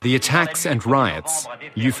The attacks and riots,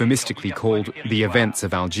 euphemistically called the events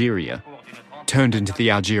of Algeria, turned into the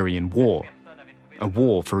Algerian War, a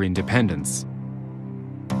war for independence.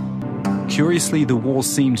 Curiously, the war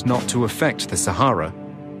seemed not to affect the Sahara.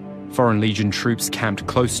 Foreign Legion troops camped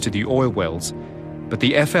close to the oil wells, but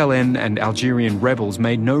the FLN and Algerian rebels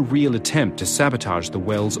made no real attempt to sabotage the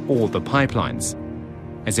wells or the pipelines,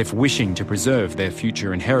 as if wishing to preserve their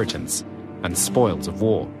future inheritance and spoils of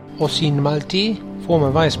war. Hossein Malti,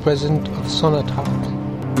 former vice president of Sonatrach.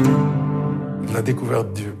 La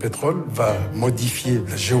découverte du pétrole va modifier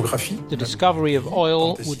la géographie. The discovery of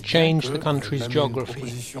oil would change the country's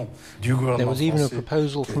geography. There was even a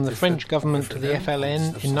proposal from the French government to the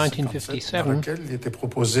FLN in 1957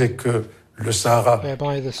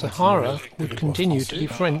 whereby the Sahara would continue to be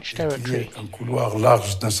French territory.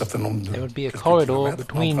 There would be a corridor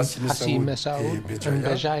between Hassi Messaoud and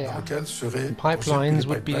Béjaïa. Pipelines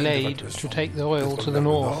would be laid to take the oil to the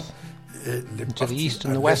north. And to the east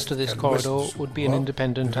and the west of this corridor would be an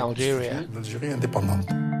independent Algeria.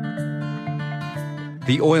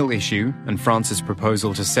 The oil issue and France's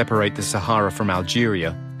proposal to separate the Sahara from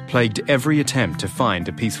Algeria plagued every attempt to find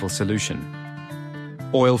a peaceful solution.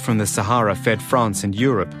 Oil from the Sahara fed France and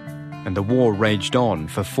Europe, and the war raged on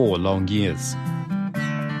for 4 long years.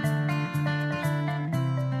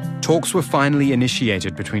 Talks were finally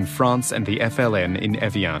initiated between France and the FLN in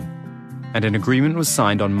Evian, and an agreement was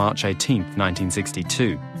signed on March 18,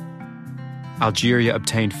 1962. Algeria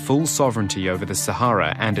obtained full sovereignty over the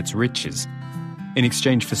Sahara and its riches, in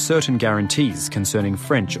exchange for certain guarantees concerning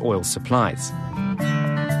French oil supplies.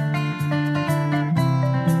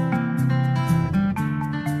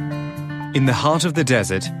 In the heart of the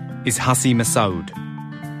desert is Hassi Messaoud.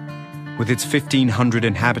 With its 1,500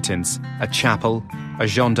 inhabitants, a chapel, a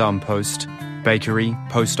gendarme post, bakery,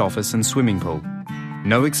 post office and swimming pool,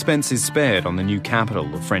 no expense is spared on the new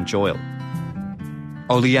capital of French oil.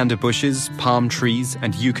 Oleander bushes, palm trees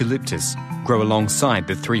and eucalyptus grow alongside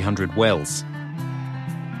the 300 wells.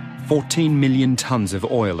 14 million tons of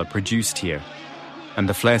oil are produced here, and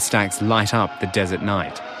the flare stacks light up the desert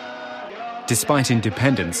night. Despite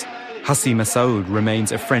independence, Hassi Messaoud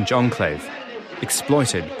remains a French enclave,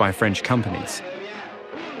 exploited by French companies.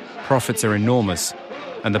 Profits are enormous,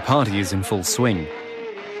 and the party is in full swing.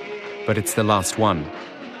 But it's the last one.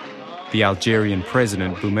 The Algerian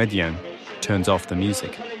president Boumediene turns off the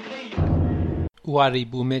music. Ouari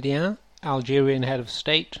Boumediene, Algerian head of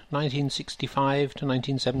state, 1965 to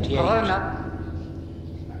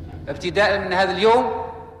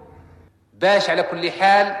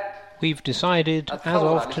 1978. We've decided, as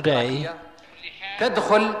of today, that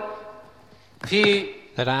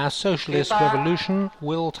our socialist revolution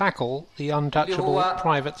will tackle the untouchable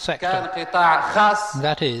private sector.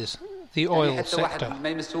 That is, the oil sector.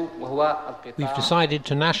 We've decided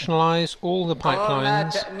to nationalize all the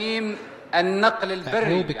pipelines that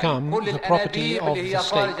will become the property of the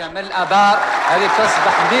state.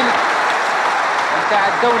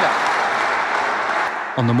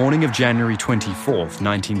 On the morning of January 24th,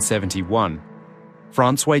 1971,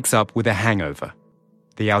 France wakes up with a hangover.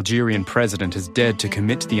 The Algerian president has dared to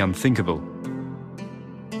commit the unthinkable.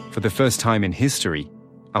 For the first time in history,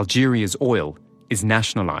 Algeria's oil is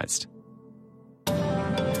nationalized.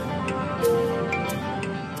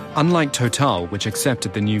 Unlike Total, which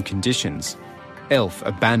accepted the new conditions, ELF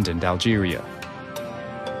abandoned Algeria.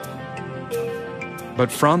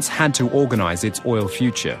 But France had to organize its oil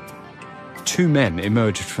future. 2 men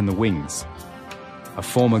emerged from the wings. A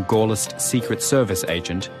former Gaullist Secret Service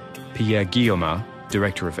agent, Pierre Guillaume,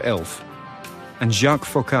 director of ELF, and Jacques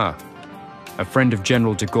Foccart, a friend of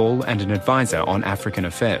General de Gaulle and an advisor on African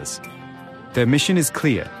affairs. Their mission is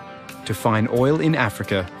clear: to find oil in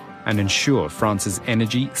Africa and ensure France's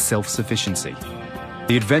energy self-sufficiency.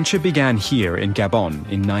 The adventure began here in Gabon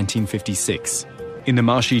in 1956, in the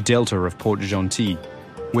marshy delta of Port-Gentil,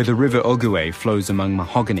 where the river Ogooué flows among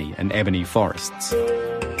mahogany and ebony forests.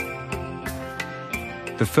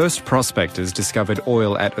 The first prospectors discovered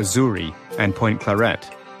oil at Azuri and Point Claret.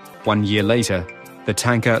 1 year later, the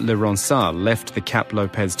tanker Le Ronsard left the Cap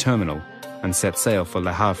Lopez terminal and set sail for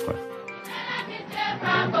Le Havre.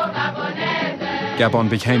 Gabon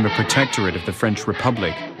became a protectorate of the French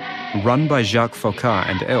Republic, run by Jacques Foccart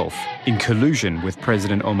and ELF in collusion with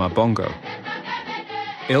President Omar Bongo.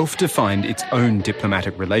 ELF defined its own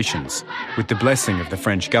diplomatic relations with the blessing of the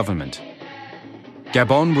French government.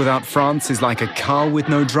 Gabon without France is like a car with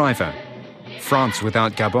no driver. France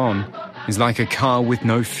without Gabon is like a car with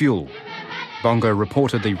no fuel. Bongo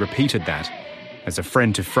reportedly repeated that as a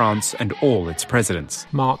friend to France and all its presidents.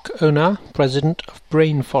 Mark Ona, president of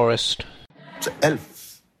Brain Forest.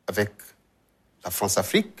 ELF, avec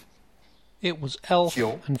It was ELF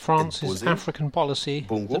and France's African policy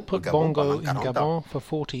that put Bongo in Gabon for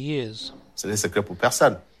 40 years.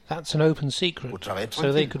 That's an open secret,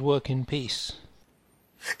 so they could work in peace.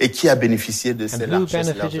 And who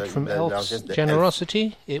benefited from ELF's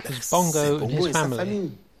generosity? It was Bongo and his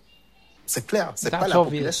family. That's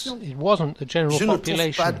obvious. It wasn't the general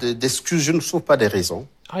population.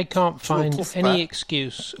 I can't find any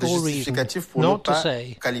excuse or reason not to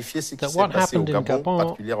say that what happened in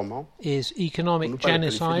Gabon is economic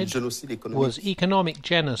genocide, was economic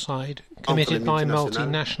genocide committed by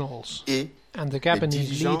multinationals, and the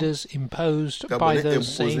Gabonese leaders imposed by those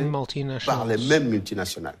same multinationals.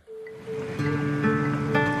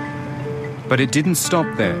 But it didn't stop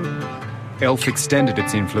there. ELF extended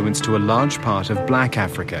its influence to a large part of Black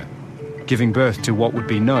Africa, giving birth to what would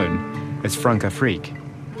be known as Francafrique.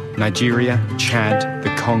 Nigeria, Chad, the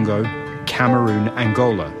Congo, Cameroon,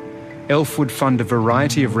 Angola. ELF would fund a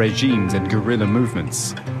variety of regimes and guerrilla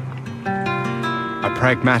movements. A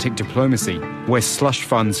pragmatic diplomacy where slush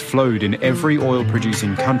funds flowed in every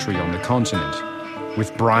oil-producing country on the continent.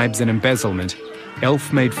 With bribes and embezzlement,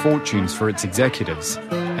 ELF made fortunes for its executives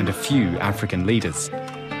and a few African leaders.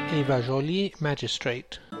 Eva Joly,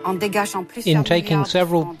 magistrate. In taking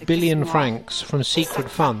several billion francs from secret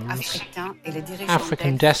funds,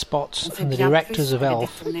 African despots and the directors of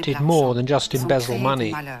ELF did more than just embezzle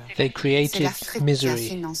money. They created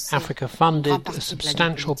misery. Africa funded a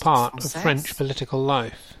substantial part of French political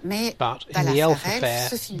life. But in the ELF affair,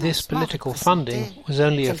 this political funding was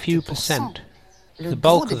only a few percent. The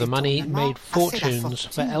bulk of the money made fortunes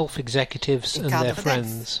for ELF executives and their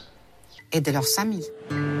friends.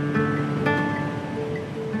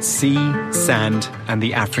 Sea, sand, and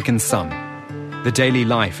the African sun. The daily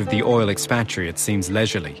life of the oil expatriate seems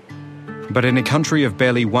leisurely. But in a country of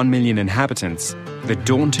barely 1 million inhabitants, the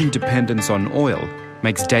daunting dependence on oil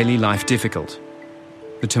makes daily life difficult.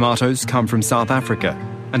 The tomatoes come from South Africa,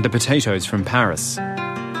 and the potatoes from Paris.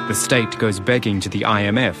 The state goes begging to the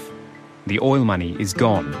IMF. The oil money is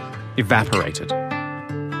gone, evaporated.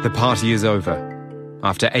 The party is over.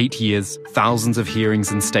 After 8 years, thousands of hearings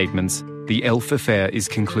and statements, the ELF affair is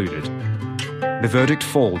concluded. The verdict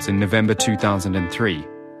falls in November 2003.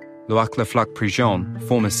 Loac Leflac Prigent,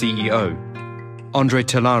 former CEO, André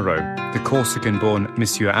Telaro, the Corsican-born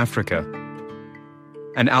Monsieur Africa,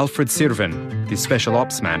 and Alfred Sirven, the special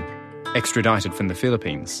ops man, extradited from the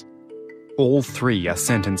Philippines. All three are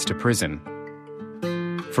sentenced to prison.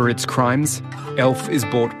 For its crimes, ELF is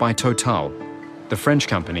bought by Total. The French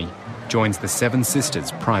company joins the Seven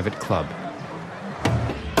Sisters private club.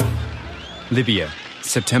 Libya,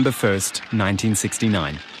 September 1st,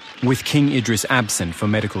 1969. With King Idris absent for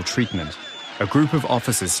medical treatment, a group of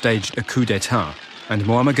officers staged a coup d'etat, and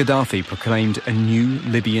Muammar Gaddafi proclaimed a new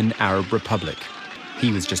Libyan Arab Republic.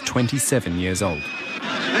 He was just 27 years old.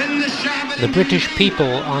 The British people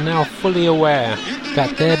are now fully aware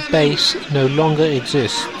that their base no longer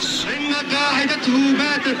exists.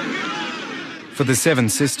 For the Seven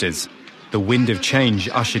Sisters, the wind of change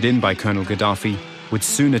ushered in by Colonel Gaddafi would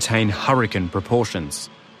soon attain hurricane proportions.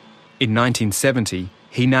 In 1970,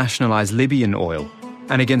 he nationalized Libyan oil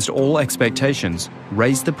and, against all expectations,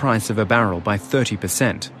 raised the price of a barrel by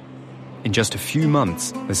 30%. In just a few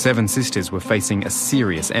months, the Seven Sisters were facing a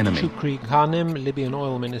serious enemy. Shukri Khanim, Libyan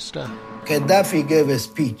oil minister. Gaddafi gave a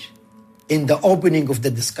speech in the opening of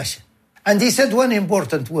the discussion. And he said one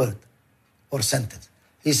important word or sentence.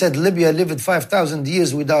 He said, Libya lived 5,000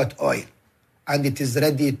 years without oil, and it is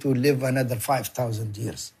ready to live another 5,000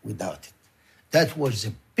 years without it. That was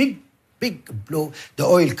a big, big blow. The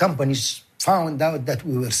oil companies found out that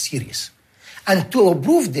we were serious. And to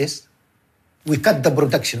prove this, we cut the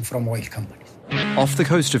production from oil companies. Off the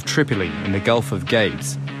coast of Tripoli in the Gulf of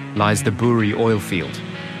Gades lies the Bouri oil field.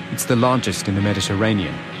 It's the largest in the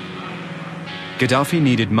Mediterranean. Gaddafi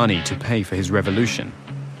needed money to pay for his revolution.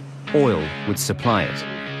 Oil would supply it.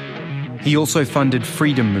 He also funded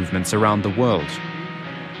freedom movements around the world.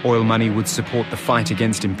 Oil money would support the fight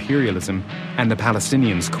against imperialism and the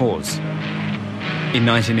Palestinians' cause. In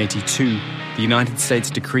 1982, the United States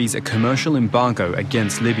decrees a commercial embargo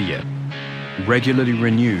against Libya. Regularly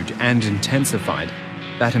renewed and intensified,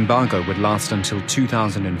 that embargo would last until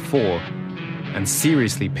 2004 and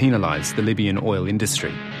seriously penalize the Libyan oil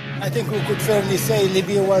industry. I think we could fairly say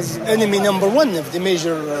Libya was enemy number one of the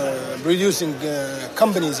major producing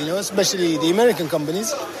companies, especially the American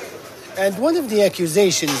companies. And one of the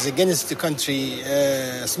accusations against the country,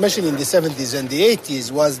 especially in the 70s and the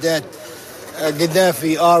 80s, was that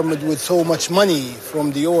Gaddafi, armed with so much money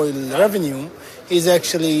from the oil revenue, is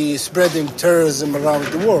actually spreading terrorism around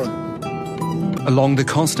the world. Along the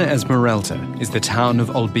Costa Esmeralda is the town of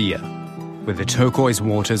Olbia, where the turquoise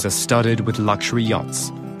waters are studded with luxury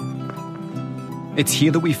yachts. It's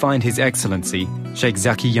here that we find His Excellency Sheikh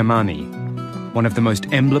Zaki Yamani, one of the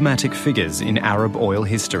most emblematic figures in Arab oil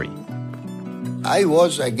history. I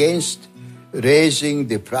was against raising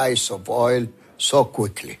the price of oil so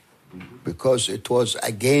quickly because it was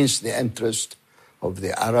against the interest of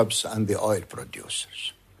the Arabs and the oil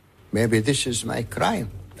producers. Maybe this is my crime.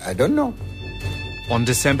 I don't know. On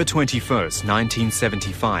December 21st,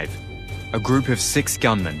 1975, a group of 6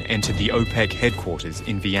 gunmen entered the OPEC headquarters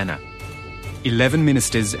in Vienna. 11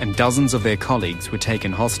 ministers and dozens of their colleagues were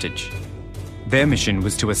taken hostage. Their mission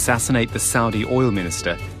was to assassinate the Saudi oil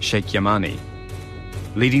minister, Sheikh Yamani.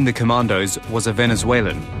 Leading the commandos was a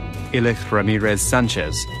Venezuelan, Ilich Ramirez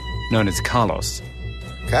Sanchez, known as Carlos.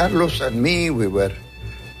 Carlos and me, we were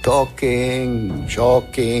talking,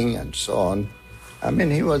 joking, and so on. I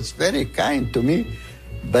mean, he was very kind to me,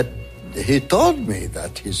 but he told me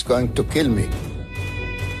that he's going to kill me.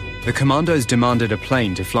 The commandos demanded a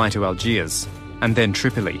plane to fly to Algiers, and then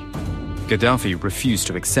Tripoli. Gaddafi refused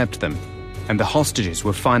to accept them, and the hostages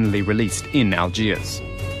were finally released in Algiers.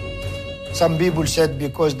 Some people said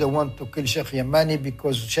because they want to kill Sheikh Yamani,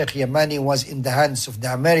 because Sheikh Yamani was in the hands of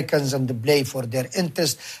the Americans and the play for their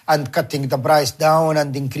interest and cutting the price down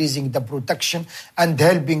and increasing the production and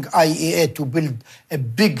helping IEA to build a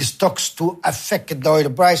big stocks to affect the oil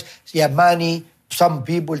price. Yamani, some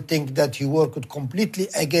people think that he worked completely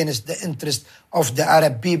against the interest of the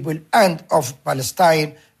Arab people and of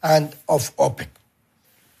Palestine and of OPEC.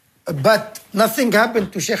 But nothing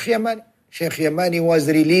happened to Sheikh Yamani. Sheikh Yamani was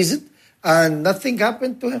released and nothing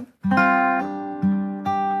happened to him.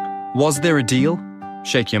 Was there a deal?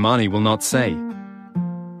 Sheikh Yamani will not say.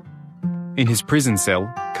 In his prison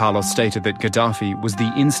cell, Carlos stated that Gaddafi was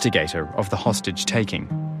the instigator of the hostage-taking.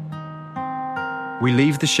 We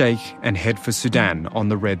leave the Sheikh and head for Sudan on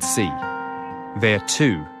the Red Sea. There,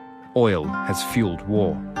 too, oil has fueled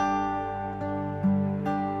war.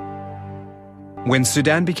 When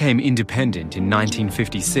Sudan became independent in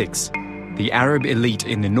 1956, the Arab elite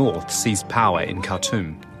in the north seized power in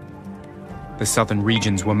Khartoum. The southern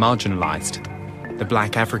regions were marginalized. The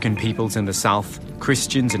black African peoples in the south,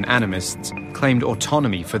 Christians and animists, claimed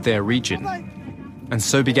autonomy for their region. And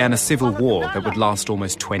so began a civil war that would last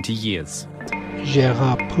almost 20 years.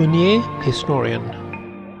 Gérard Prunier, historian.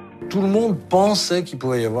 Tout le monde pensait qu'il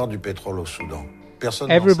pouvait y avoir du pétrole au Soudan.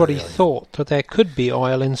 Everybody thought that there could be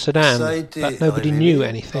oil in Sudan, but nobody knew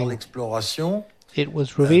anything. It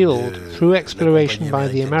was revealed through exploration by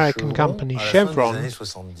the American company Chevron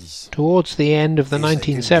towards the end of the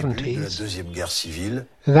 1970s.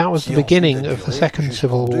 That was the beginning of the Second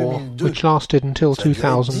Civil War, which lasted until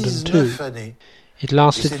 2002. It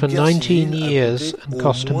lasted for 19 years and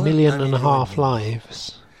cost 1.5 million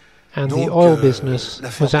lives. And the oil business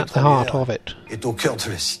was at the heart of it.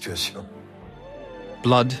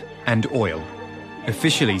 Blood and oil.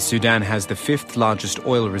 Officially, Sudan has the 5th largest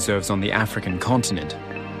oil reserves on the African continent,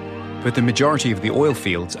 but the majority of the oil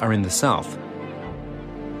fields are in the south.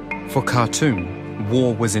 For Khartoum,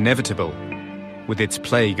 war was inevitable, with its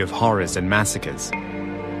plague of horrors and massacres.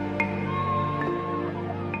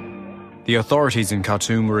 The authorities in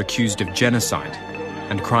Khartoum were accused of genocide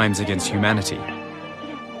and crimes against humanity.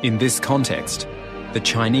 In this context, the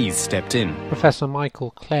Chinese stepped in. Professor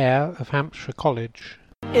Michael Clare of Hampshire College.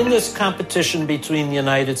 In this competition between the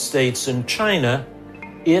United States and China,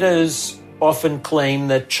 it is often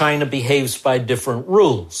claimed that China behaves by different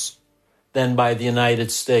rules than by the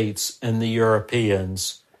United States and the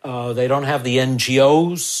Europeans. They don't have the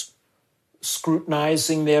NGOs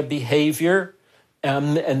scrutinizing their behavior,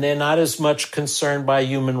 and they're not as much concerned by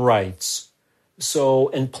human rights. So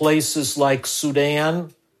in places like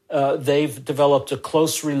Sudan, they've developed a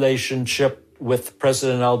close relationship with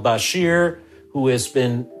President al-Bashir, who has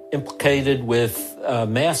been implicated with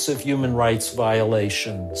massive human rights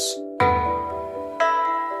violations.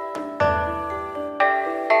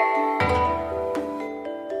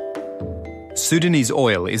 Sudanese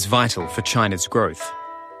oil is vital for China's growth,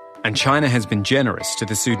 and China has been generous to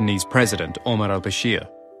the Sudanese president, Omar al-Bashir.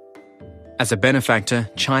 As a benefactor,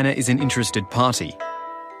 China is an interested party.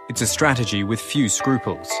 It's a strategy with few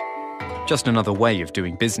scruples. Just another way of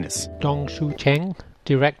doing business. Dong Shu Cheng,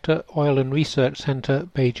 Director, Oil and Research Center,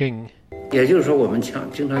 Beijing.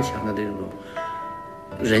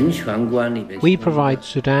 We provide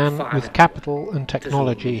Sudan with capital and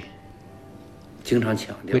technology,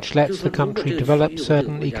 which lets the country develop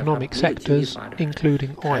certain economic sectors,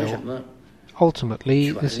 including oil. Ultimately,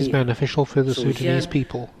 this is beneficial for the Sudanese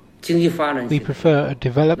people. We prefer a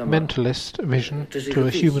developmentalist vision to a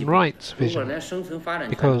human rights vision,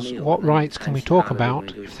 because what rights can we talk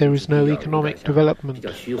about if there is no economic development?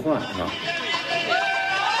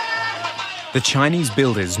 The Chinese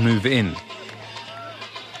builders move in.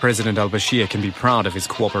 President al-Bashir can be proud of his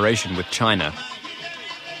cooperation with China.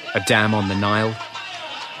 A dam on the Nile,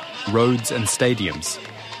 roads and stadiums.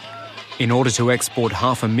 In order to export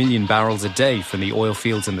 500,000 barrels a day from the oil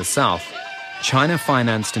fields in the south, China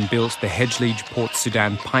financed and built the Hejlij-Port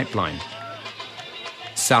Sudan pipeline.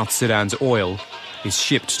 South Sudan's oil is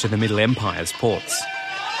shipped to the Middle Empire's ports.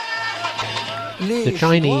 The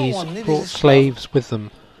Chinese brought slaves with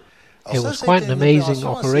them. It was quite an amazing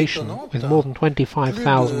operation, with more than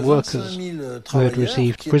 25,000 workers who had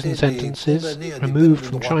received prison sentences, removed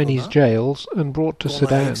from Chinese jails and brought to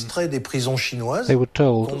Sudan. They were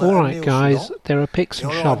told, "All right, guys, there are picks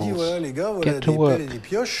and shovels. Get to work."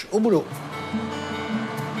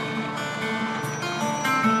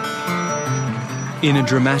 In a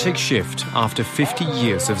dramatic shift after 50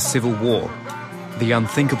 years of civil war, the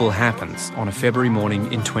unthinkable happens on a February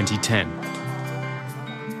morning in 2010.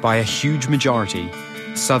 By a huge majority,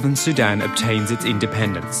 Southern Sudan obtains its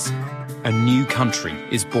independence. A new country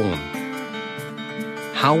is born.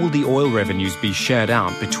 How will the oil revenues be shared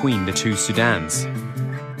out between the two Sudans?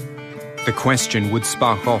 The question would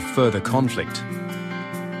spark off further conflict.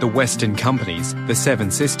 The Western companies, the Seven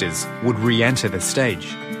Sisters, would re-enter the stage.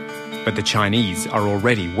 But the Chinese are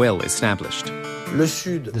already well established. The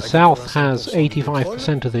south has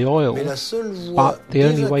 85% of the oil, but the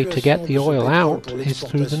only way to get the oil out is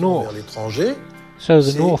through the north. So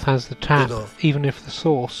the north has the tap, even if the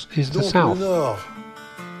source is the south.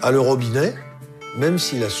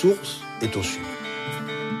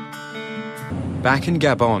 Back in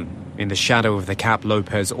Gabon, in the shadow of the Cap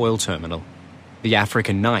Lopez oil terminal, the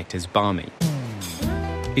African night is balmy.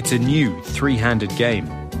 It's a new three-handed game.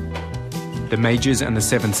 The Majors and the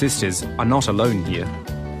Seven Sisters are not alone here.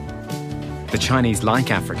 The Chinese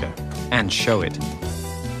like Africa and show it.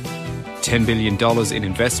 $10 billion in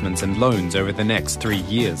investments and loans over the next 3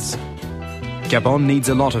 years. Gabon needs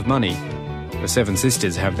a lot of money. The Seven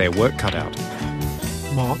Sisters have their work cut out.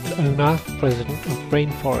 Mark Ona, president of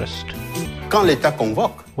Rainforest.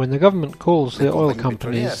 When the government calls the oil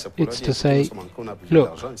companies, it's to say,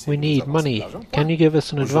 "Look, we need money. Can you give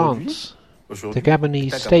us an advance?" The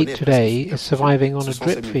Gabonese state today is surviving on a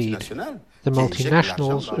drip feed. The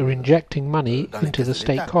multinationals are injecting money into the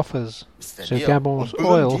state coffers, so Gabon's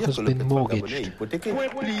oil has been mortgaged.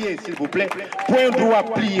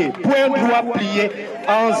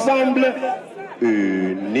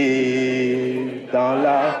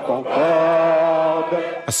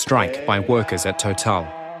 A strike by workers at Total.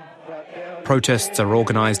 Protests are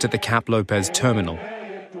organized at the Cap Lopez terminal,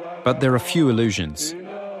 but there are few illusions.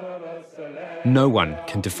 No one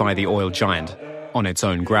can defy the oil giant on its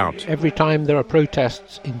own ground. Every time there are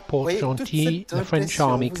protests in Port-Gentil, the French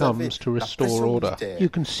army comes to restore order. You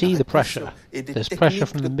can see the pressure. There's pressure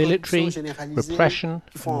from the military, repression,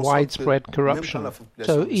 and widespread corruption.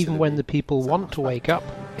 So even when the people want to wake up,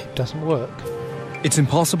 it doesn't work. It's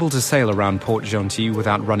impossible to sail around Port-Gentil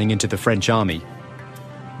without running into the French army.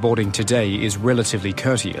 Boarding today is relatively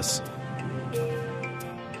courteous.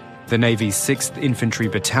 The Navy's 6th Infantry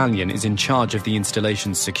Battalion is in charge of the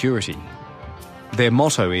installation's security. Their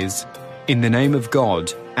motto is, "In the name of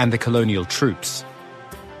God and the colonial troops."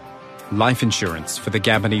 Life insurance for the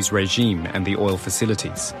Gabonese regime and the oil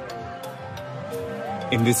facilities.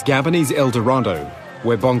 In this Gabonese El Dorado,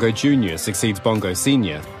 where Bongo Jr. succeeds Bongo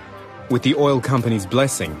Sr., with the oil company's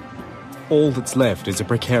blessing, all that's left is a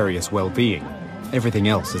precarious well-being. Everything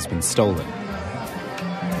else has been stolen.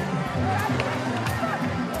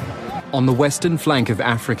 On the western flank of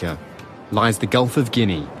Africa lies the Gulf of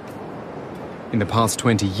Guinea. In the past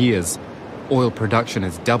 20 years, oil production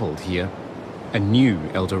has doubled here, a new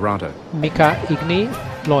El Dorado. Mika Igni,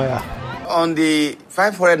 lawyer. On the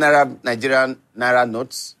 500 Nigerian Naira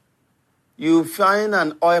notes, you find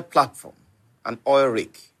an oil platform, an oil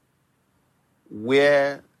rig,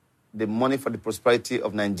 where the money for the prosperity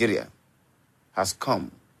of Nigeria has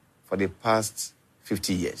come for the past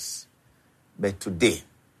 50 years. But today,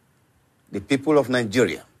 the people of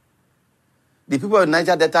Nigeria, the people of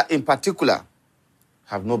Niger Delta in particular,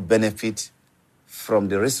 have no benefit from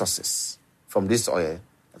the resources from this oil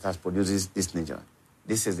that has produced this Niger.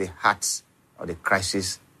 This is the heart of the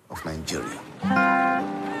crisis of Nigeria.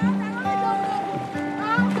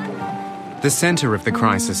 The center of the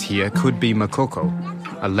crisis here could be Makoko,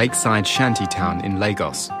 a lakeside shanty town in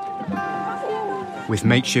Lagos. With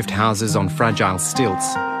makeshift houses on fragile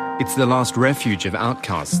stilts, it's the last refuge of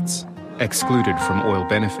outcasts, excluded from oil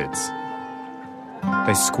benefits.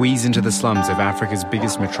 They squeeze into the slums of Africa's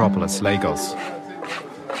biggest metropolis, Lagos.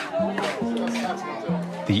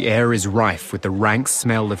 The air is rife with the rank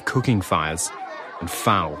smell of cooking fires and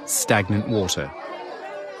foul, stagnant water.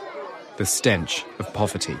 The stench of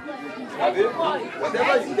poverty.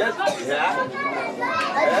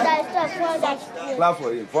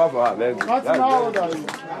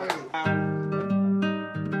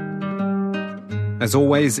 As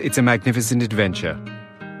always, it's a magnificent adventure.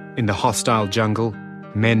 In the hostile jungle,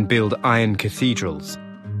 men build iron cathedrals,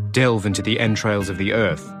 delve into the entrails of the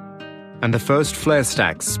earth, and the first flare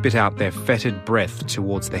stacks spit out their fetid breath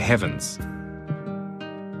towards the heavens.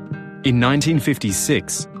 In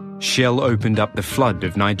 1956, Shell opened up the flood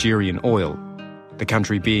of Nigerian oil, the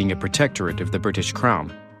country being a protectorate of the British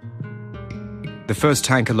Crown. The first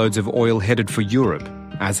tanker loads of oil headed for Europe,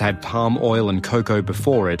 as had palm oil and cocoa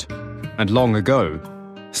before it, and long ago,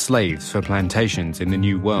 slaves for plantations in the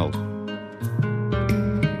New World.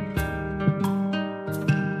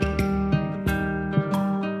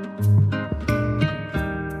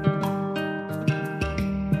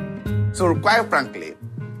 So quite frankly,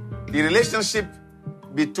 the relationship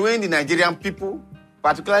between the Nigerian people,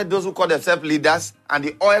 particularly those who call themselves leaders, and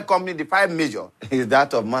the oil company, the five major, is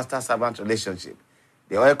that of master-servant relationship.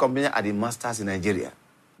 The oil company are the masters in Nigeria.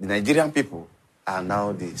 The Nigerian people are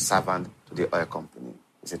now the servant to the oil company.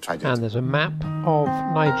 It's a tragedy. And there's a map of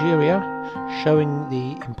Nigeria showing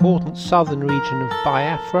the important southern region of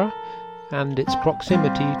Biafra and its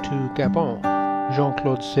proximity to Gabon.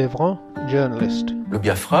 Jean-Claude Sévran, journalist. Le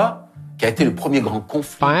Biafra, qui a été le premier grand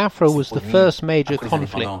conflit. Biafra was the first major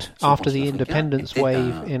conflict after the independence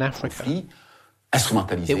wave in Africa.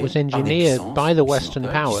 It was engineered by the Western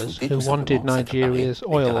powers who wanted Nigeria's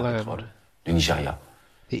oil land.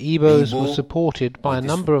 The Igbos were supported by a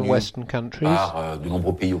number of Western countries,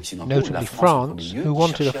 notably France, who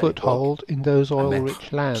wanted a foothold in those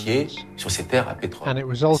oil-rich lands, and it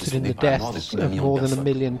resulted in the deaths of more than 1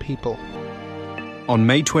 million people. On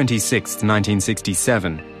May 26,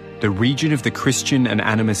 1967, the region of the Christian and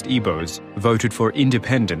animist Igbos voted for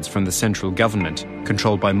independence from the central government,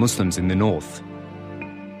 controlled by Muslims in the north.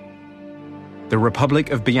 The Republic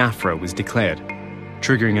of Biafra was declared,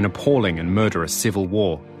 triggering an appalling and murderous civil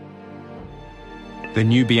war. The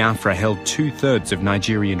new Biafra held 2/3 of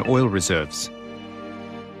Nigerian oil reserves.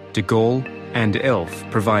 De Gaulle and Elf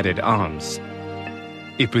provided arms.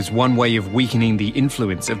 It was one way of weakening the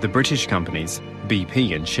influence of the British companies,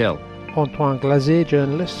 BP and Shell. Antoine Glazé,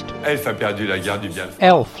 journalist.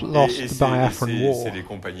 Elf lost the Biafran War,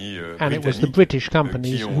 and it was the British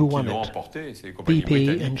companies who won it,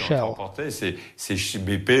 BP and Shell.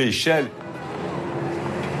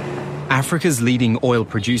 Africa's leading oil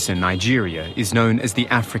producer, Nigeria, is known as the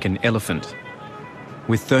African elephant.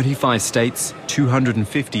 With 35 states,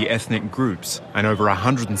 250 ethnic groups, and over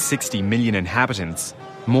 160 million inhabitants,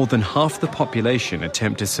 more than half the population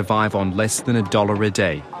attempt to survive on less than $1 a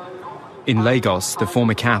day. In Lagos, the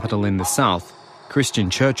former capital in the south,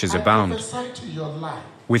 Christian churches abound,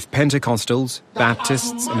 with Pentecostals,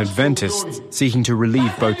 Baptists, and Adventists seeking to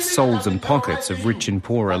relieve both souls and pockets of rich and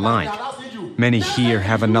poor alike. Many here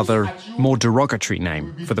have another, more derogatory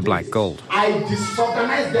name for the black gold. I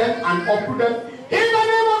disorganize them and uproot them in the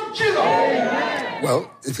name of Jesus.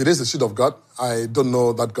 Well, if it is the seed of God, I don't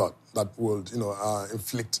know that God that would,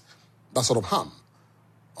 inflict that sort of harm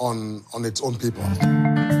on its own people.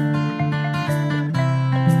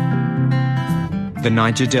 The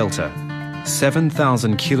Niger Delta,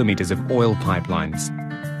 7,000 kilometers of oil pipelines,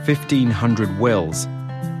 1,500 wells,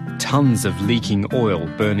 tons of leaking oil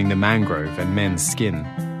burning the mangrove and men's skin.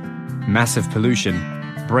 Massive pollution,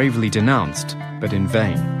 bravely denounced, but in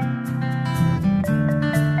vain.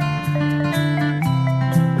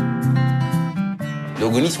 Les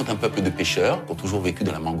Ogoni sont un peuple de pêcheurs qui ont toujours vécu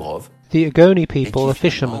dans la mangrove. The Ogoni people are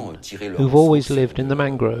fishermen who've always lived in the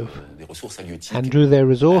mangrove and drew their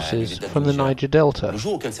resources from the Niger Delta.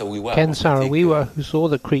 Ken Saro-Wiwa, who saw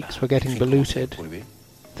the creeks were getting polluted,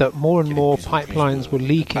 that more and more pipelines were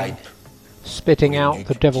leaking, spitting out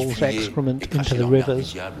the devil's excrement into the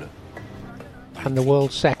rivers, and the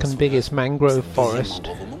world's second biggest mangrove forest.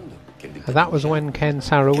 And that was when Ken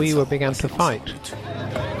Saro-Wiwa began to fight.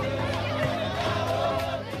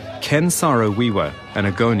 Ken Saro-Wiwa, an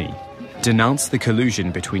Ogoni, denounced the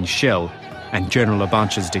collusion between Shell and General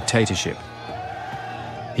Abacha's dictatorship.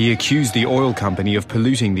 He accused the oil company of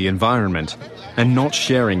polluting the environment and not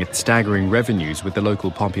sharing its staggering revenues with the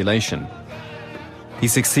local population. He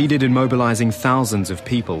succeeded in mobilizing thousands of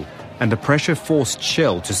people, and the pressure forced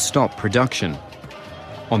Shell to stop production.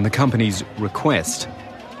 On the company's request,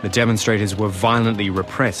 The demonstrators were violently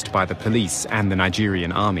repressed by the police and the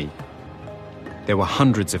Nigerian army. There were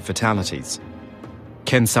hundreds of fatalities.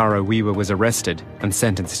 Ken Saro-Wiwa was arrested and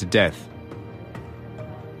sentenced to death.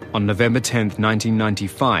 On November 10,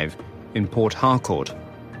 1995, in Port Harcourt,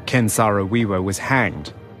 Ken Saro-Wiwa was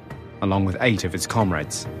hanged, along with 8 of his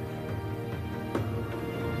comrades.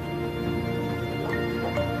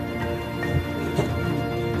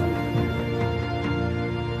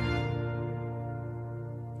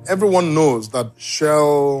 Everyone knows that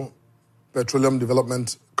Shell Petroleum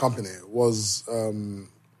Development Company was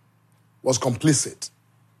complicit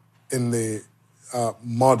in the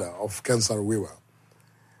murder of Ken Saro-Wiwa.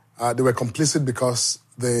 They were complicit because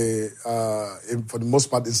they, for the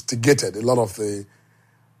most part, instigated a lot of the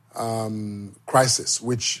crisis,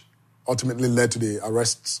 which ultimately led to the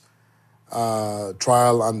arrests,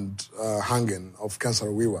 trial, and hanging of Ken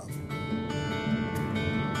Saro-Wiwa.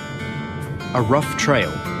 A rough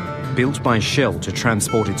trail, built by Shell to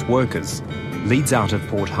transport its workers, leads out of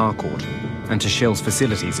Port Harcourt and to Shell's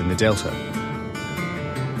facilities in the Delta.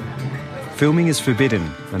 Filming is forbidden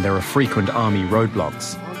and there are frequent army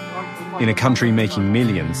roadblocks. In a country making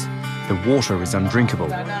millions, the water is undrinkable,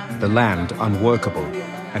 the land unworkable,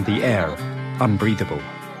 and the air unbreathable.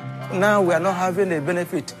 Now we are not having a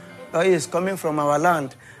benefit. Oil is coming from our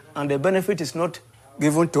land, and the benefit is not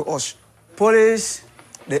given to us. Police,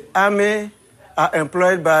 the army are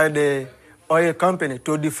employed by the oil company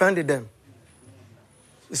to defend them.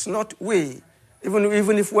 It's not we.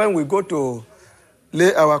 Even if when we go to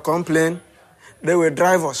lay our complaint, they will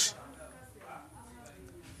drive us.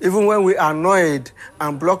 Even when we are annoyed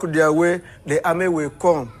and block their way, the army will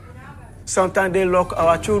come. Sometimes they lock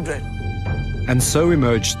our children. And so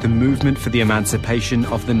emerged the movement for the emancipation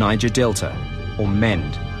of the Niger Delta, or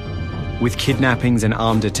MEND. With kidnappings and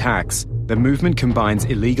armed attacks, the movement combines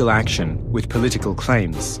illegal action with political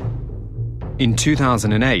claims. In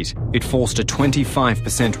 2008, it forced a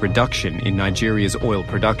 25% reduction in Nigeria's oil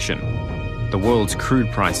production. The world's crude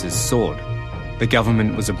prices soared. The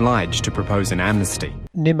government was obliged to propose an amnesty.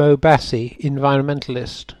 Nimo Bassi,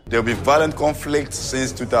 environmentalist. There will be violent conflicts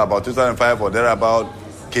since about 2005 or thereabout,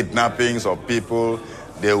 kidnappings of people.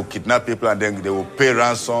 They will kidnap people and then they will pay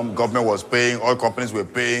ransom. Government was paying, oil companies were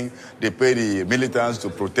paying. They pay the militants to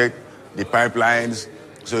protect the pipelines.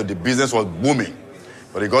 So the business was booming.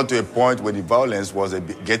 But it got to a point where the violence was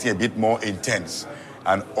getting a bit more intense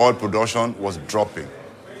and oil production was dropping.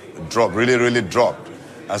 It dropped, really dropped.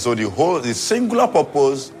 And so the singular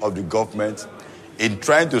purpose of the government in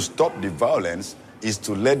trying to stop the violence is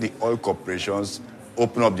to let the oil corporations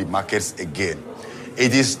open up the markets again.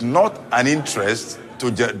 It is not an interest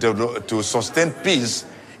to sustain peace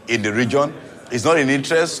in the region. It's not an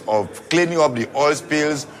interest of cleaning up the oil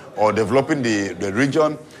spills or developing the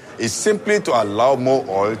region. It's simply to allow more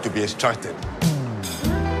oil to be extracted.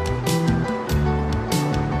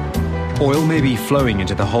 Oil may be flowing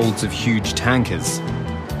into the holds of huge tankers,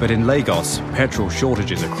 but in Lagos, petrol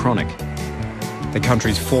shortages are chronic. The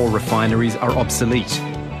country's 4 refineries are obsolete.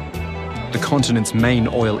 The continent's main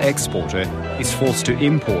oil exporter is forced to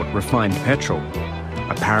import refined petrol,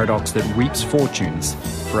 a paradox that reaps fortunes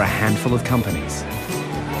for a handful of companies.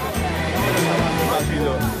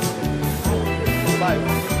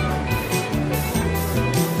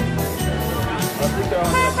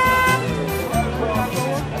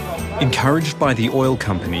 Encouraged by the oil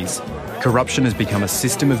companies, corruption has become a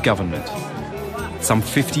system of government. Some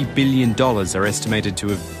 $50 billion are estimated to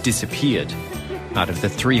have disappeared out of the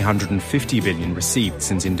 $350 billion received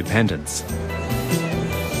since independence.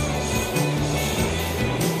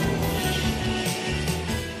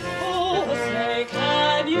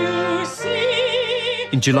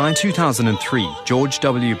 In July 2003, George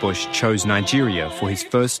W. Bush chose Nigeria for his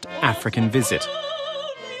first African visit.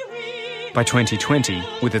 By 2020,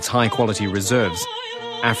 with its high-quality reserves,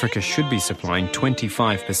 Africa should be supplying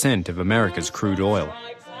 25% of America's crude oil.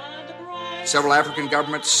 Several African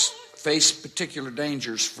governments face particular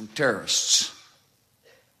dangers from terrorists.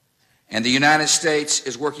 And the United States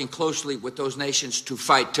is working closely with those nations to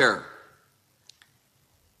fight terror.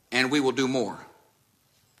 And we will do more.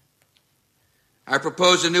 I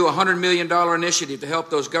propose a new $100 million initiative to help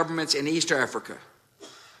those governments in East Africa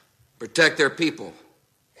protect their people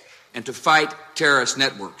and to fight terrorist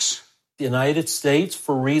networks. The United States,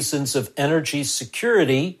 for reasons of energy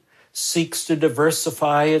security, seeks to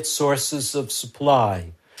diversify its sources of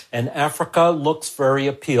supply. And Africa looks very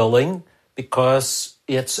appealing because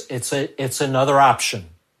it's another option,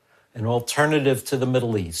 an alternative to the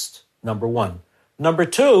Middle East, number one. Number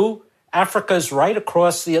two, Africa is right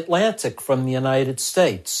across the Atlantic from the United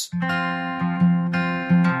States.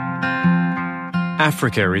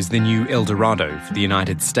 Africa is the new El Dorado for the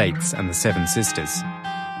United States and the Seven Sisters.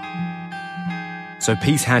 So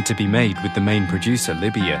peace had to be made with the main producer,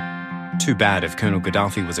 Libya. Too bad if Colonel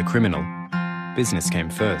Gaddafi was a criminal. Business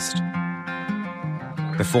came first.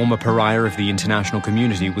 The former pariah of the international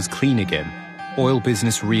community was clean again. Oil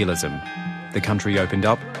business realism. The country opened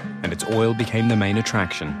up, and its oil became the main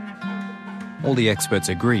attraction. All the experts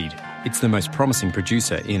agreed it's the most promising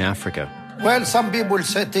producer in Africa. Well, some people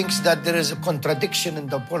say things that there is a contradiction in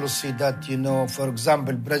the policy that, for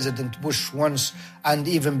example, President Bush once, and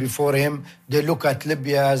even before him, they look at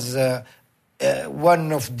Libya as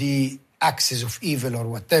one of the axis of evil or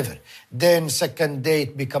whatever. Then second day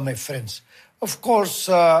it become a friends. Of course,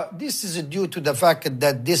 this is due to the fact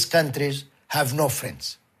that these countries have no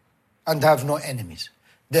friends and have no enemies.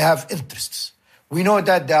 They have interests. We know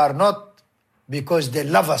that they are not because they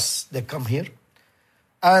love us, they come here.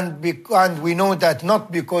 And we know that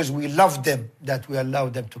not because we love them that we allow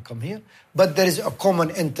them to come here, but there is a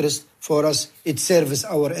common interest for us. It serves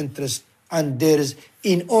our interest. And there is,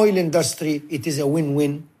 in oil industry, it is a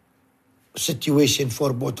win-win situation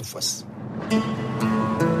for both of us.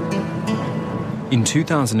 In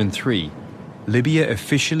 2003, Libya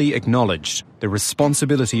officially acknowledged the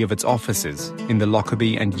responsibility of its officers in the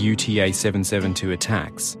Lockerbie and UTA 772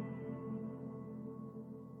 attacks.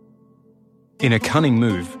 In a cunning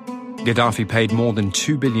move, Gaddafi paid more than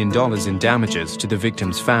 $2 billion in damages to the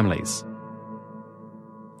victims' families.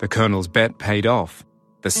 The colonel's bet paid off.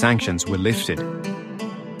 The sanctions were lifted.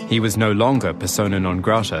 He was no longer persona non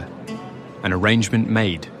grata, an arrangement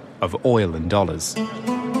made of oil and dollars.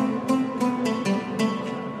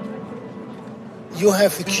 You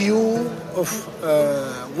have a queue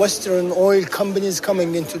of Western oil companies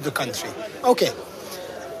coming into the country. Okay.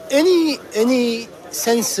 Any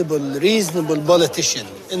sensible, reasonable politician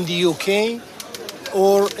in the UK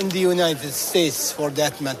or in the United States, for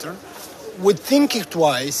that matter, would think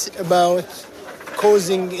twice about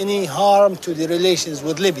causing any harm to the relations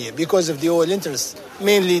with Libya because of the oil interest,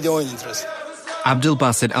 mainly the oil interest. Abdel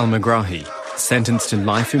Basit al-Megrahi, sentenced to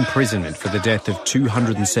life imprisonment for the death of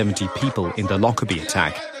 270 people in the Lockerbie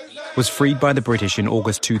attack, was freed by the British in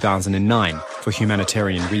August 2009 for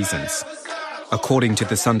humanitarian reasons. According to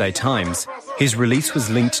the Sunday Times, his release was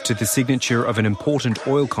linked to the signature of an important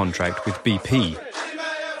oil contract with BP.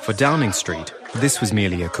 For Downing Street, this was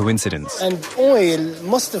merely a coincidence. And oil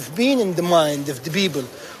must have been in the mind of the people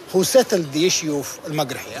who settled the issue of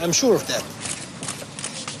al-Megrahi. I'm sure of that.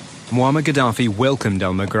 Muammar Gaddafi welcomed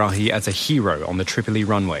al-Megrahi as a hero on the Tripoli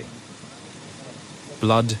runway.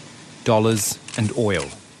 Blood, dollars and oil.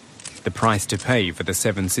 The price to pay for the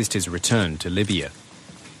Seven Sisters' return to Libya.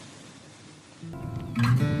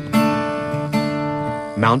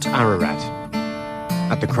 Mount Ararat,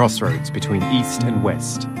 at the crossroads between East and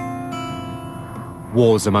West.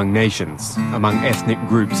 Wars among nations, among ethnic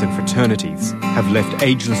groups and fraternities have left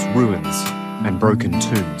ageless ruins and broken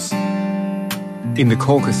tombs. In the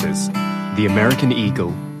Caucasus, the American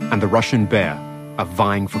eagle and the Russian bear are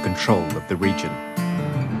vying for control of the region.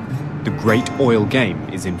 The great oil game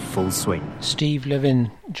is in full swing. Steve Levin,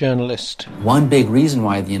 journalist. One big reason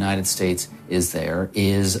why the United States is there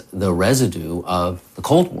is the residue of the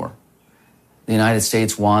Cold War. The United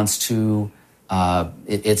States wants to,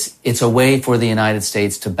 it's a way for the United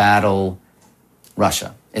States to battle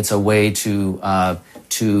Russia. It's a way to,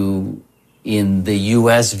 in the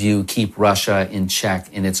U.S. view, keep Russia in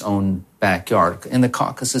check in its own backyard, in the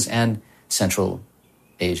Caucasus and Central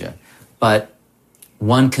Asia. But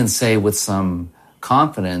one can say with some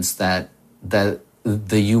confidence that the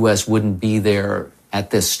U.S. wouldn't be there at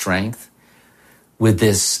this strength, with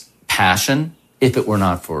this passion, if it were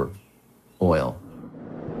not for oil.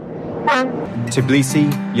 Tbilisi,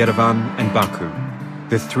 Yerevan and Baku,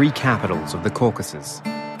 the three capitals of the Caucasus.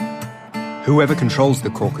 Whoever controls the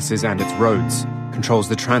Caucasus and its roads controls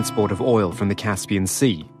the transport of oil from the Caspian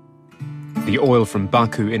Sea. The oil from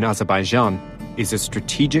Baku in Azerbaijan is a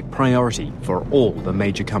strategic priority for all the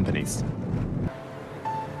major companies.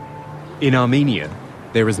 In Armenia,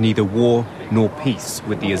 there is neither war nor peace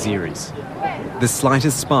with the Azeris. The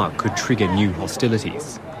slightest spark could trigger new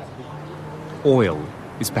hostilities. Oil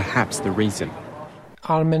is perhaps the reason.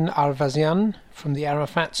 Armin Arvazian from the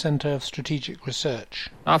Arafat Center of Strategic Research.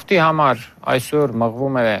 Is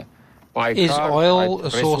oil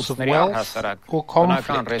a source of wealth or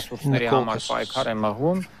conflict in the Caucasus?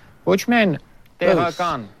 Both.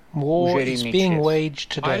 War is being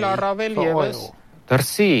waged today for oil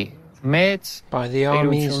by the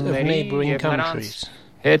armies of neighboring countries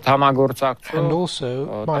and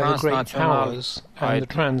also by the great powers and the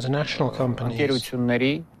transnational companies.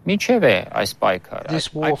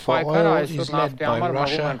 This war for oil is led by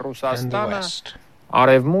Russia and the West.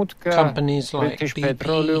 Companies like BP,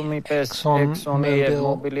 Exxon,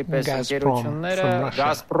 Mobil, Gazprom from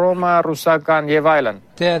Russia.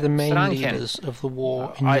 They're the main leaders of the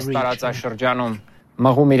war in the region.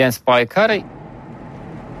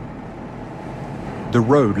 The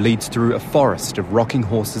road leads through a forest of rocking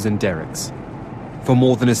horses and derricks. For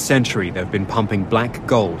more than a century, they've been pumping black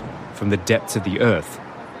gold from the depths of the earth,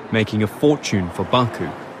 making a fortune for Baku,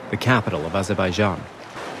 the capital of Azerbaijan.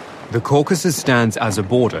 The Caucasus stands as a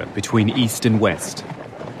border between East and West,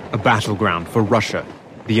 a battleground for Russia,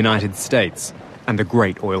 the United States, and the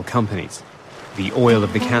great oil companies. The oil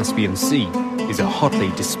of the Caspian Sea is a hotly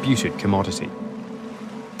disputed commodity.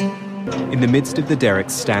 In the midst of the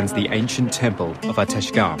derricks stands the ancient temple of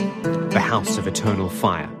Ateshgah, the House of Eternal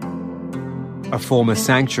Fire. A former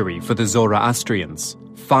sanctuary for the Zoroastrians,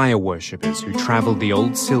 fire worshippers who travelled the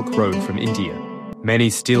old Silk Road from India. Many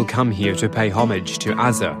still come here to pay homage to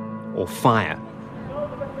Azza, or fire.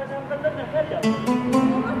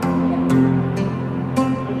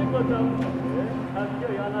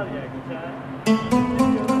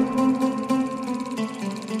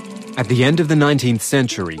 At the end of the 19th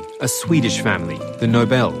century, a Swedish family, the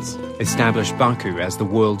Nobels, established Baku as the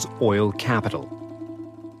world's oil capital.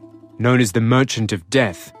 Known as the Merchant of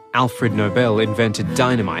Death, Alfred Nobel invented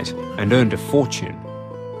dynamite and earned a fortune.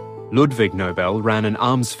 Ludwig Nobel ran an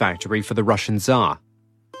arms factory for the Russian Tsar.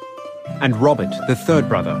 And Robert, the third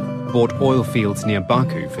brother, bought oil fields near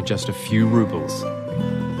Baku for just a few rubles.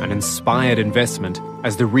 An inspired investment,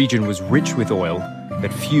 as the region was rich with oil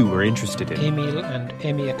that few were interested in. Emil and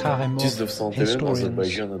Emir Karemov,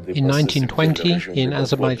 historians. In 1920, in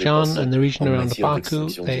Azerbaijan and the region around Baku,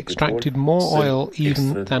 they extracted more oil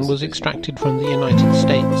even than was extracted from the United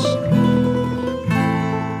States.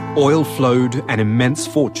 Oil flowed and immense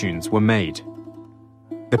fortunes were made.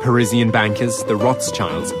 The Parisian bankers, the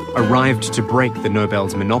Rothschilds, arrived to break the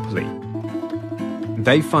Nobel's monopoly.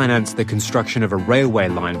 They financed the construction of a railway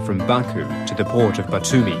line from Baku to the port of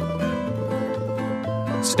Batumi.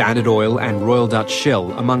 Standard Oil and Royal Dutch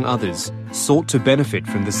Shell, among others, sought to benefit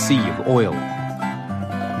from the sea of oil.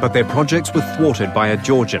 But their projects were thwarted by a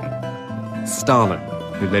Georgian, Stalin,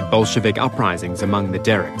 who led Bolshevik uprisings among the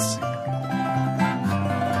derricks.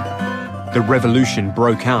 The revolution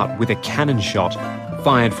broke out with a cannon shot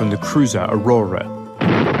fired from the cruiser Aurora.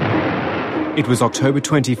 It was October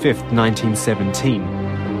 25th, 1917.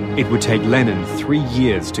 It would take Lenin 3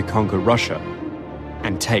 years to conquer Russia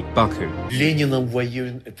and take Baku.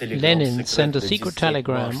 Lenin sent a secret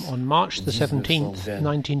telegram on March the 17th,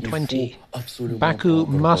 1920. Baku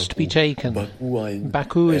must be taken.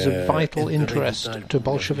 Baku is of vital interest to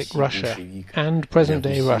Bolshevik Russia and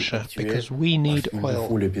present-day Russia because we need oil.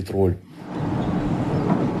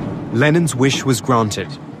 Lenin's wish was granted.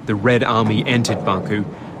 The Red Army entered Baku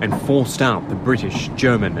and forced out the British,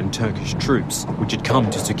 German and Turkish troops which had come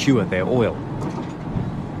to secure their oil.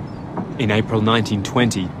 In April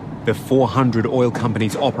 1920, the 400 oil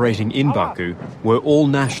companies operating in Baku were all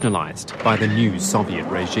nationalized by the new Soviet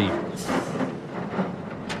regime.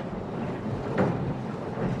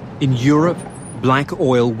 In Europe, black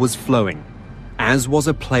oil was flowing, as was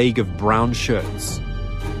a plague of brown shirts.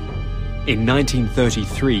 In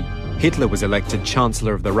 1933, Hitler was elected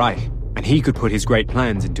Chancellor of the Reich, and he could put his great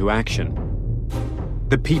plans into action.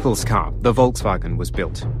 The people's car, the Volkswagen, was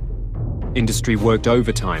built. Industry worked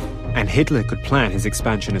overtime, and Hitler could plan his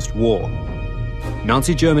expansionist war.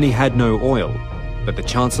 Nazi Germany had no oil, but the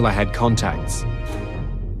Chancellor had contacts.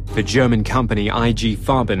 The German company IG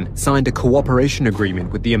Farben signed a cooperation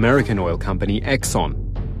agreement with the American oil company Exxon.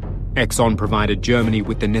 Exxon provided Germany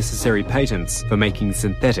with the necessary patents for making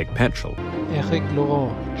synthetic petrol. Eric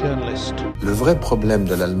Laurent, journalist. Le vrai problème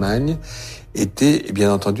de l'Allemagne était,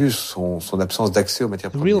 bien entendu, son absence d'accès aux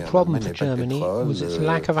matières premières. The real problem for Germany was its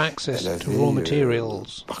lack of access to raw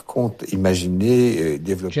materials. Par contre, imaginez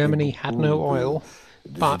développer Germany had no oil,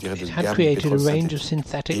 but it had created a range of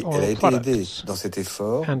synthetic oil products,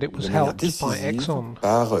 and it was helped by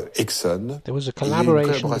Exxon. There was a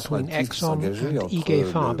collaboration between Exxon and IG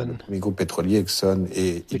Farben, which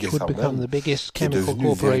would become the biggest chemical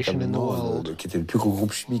corporation in the world,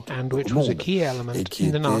 and which was a key element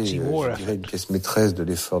in the Nazi war effort.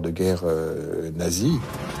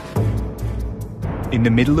 In the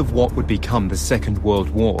middle of what would become the Second World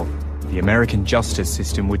War, the American justice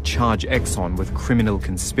system would charge Exxon with criminal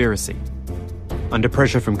conspiracy. Under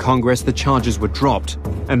pressure from Congress, the charges were dropped,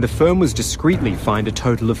 and the firm was discreetly fined a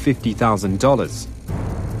total of $50,000.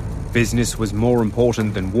 Business was more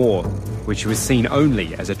important than war, which was seen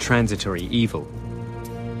only as a transitory evil.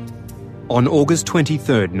 On August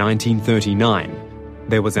 23, 1939,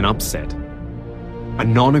 there was an upset. A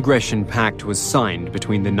non-aggression pact was signed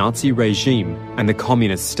between the Nazi regime and the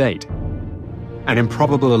communist state. An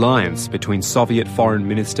improbable alliance between Soviet Foreign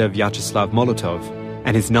Minister Vyacheslav Molotov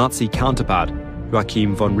and his Nazi counterpart,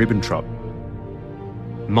 Joachim von Ribbentrop.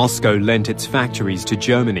 Moscow lent its factories to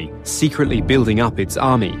Germany, secretly building up its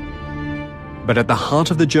army. But at the heart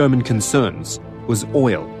of the German concerns was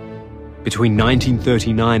oil. Between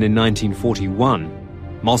 1939 and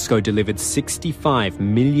 1941, Moscow delivered 65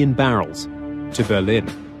 million barrels to Berlin.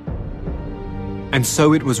 And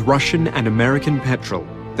so it was Russian and American petrol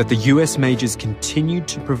that the US majors continued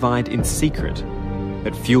to provide in secret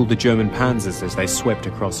that fueled the German panzers as they swept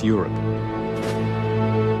across Europe.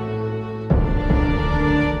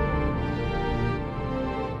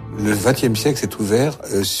 Le XXe siècle s'est ouvert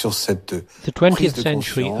sur cette The 20th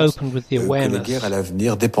century opened with the awareness que les guerres à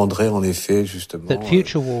l'avenir dépendraient en effet justement that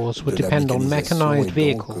future wars would depend on mechanized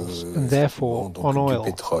vehicles and therefore on oil.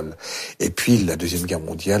 Pétrole. Et puis la Deuxième Guerre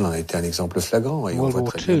mondiale en a été un exemple flagrant. Et World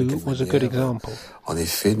War II was a good example. En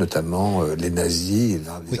effet, notamment les nazis.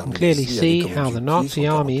 We can clearly see how the Nazi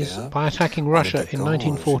armies, by attacking Russia in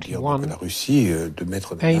 1941,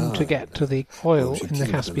 aimed to get to the oil in the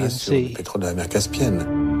Caspian Sea. Pétrole de la mer Caspienne.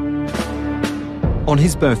 On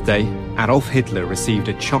his birthday, Adolf Hitler received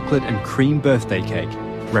a chocolate and cream birthday cake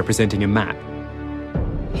representing a map.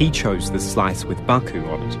 He chose the slice with Baku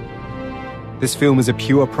on it. This film is a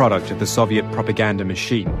pure product of the Soviet propaganda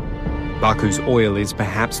machine. Baku's oil is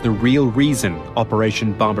perhaps the real reason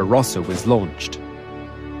Operation Barbarossa was launched.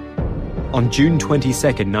 On June 22,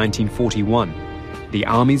 1941, the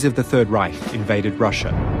armies of the Third Reich invaded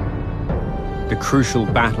Russia. The crucial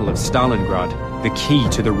Battle of Stalingrad, the key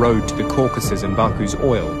to the road to the Caucasus and Baku's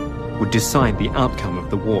oil, would decide the outcome of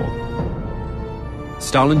the war.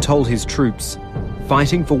 Stalin told his troops,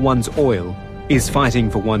 fighting for one's oil is fighting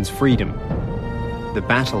for one's freedom. The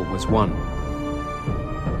battle was won.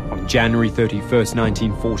 On January 31,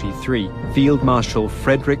 1943, Field Marshal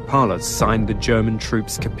Friedrich Paulus signed the German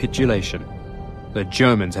troops' capitulation. The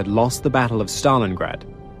Germans had lost the Battle of Stalingrad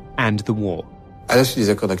and the war. À la suite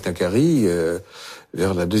des accords d'Aknakari,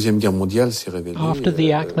 vers la Deuxième Guerre mondiale s'est révélé. After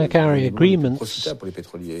the Aknakari agreements,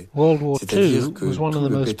 World War II was one of the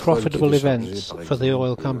most profitable events for the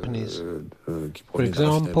oil companies. For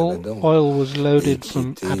example, oil was loaded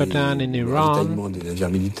from Abadan in Iran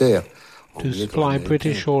to supply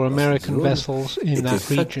British or American vessels in that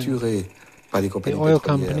region. The oil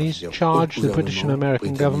companies charged the British and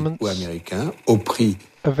American governments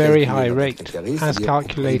a very high rate, as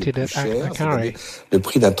calculated at Aknakari,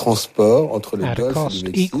 at a cost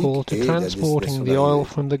equal to transporting the oil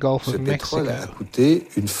from the Gulf of Mexico.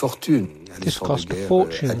 This cost a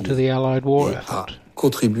fortune to the Allied war effort.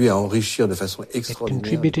 It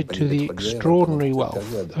contributed to the extraordinary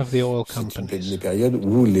wealth of the oil companies.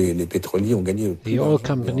 The oil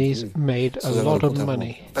companies made a lot of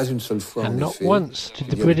money, and not once did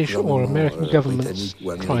the British or American governments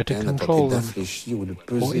try to control them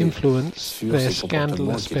or influence their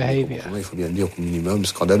scandalous behavior.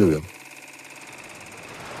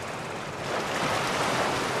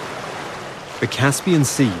 The Caspian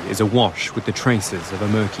Sea is awash with the traces of a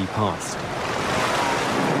murky past.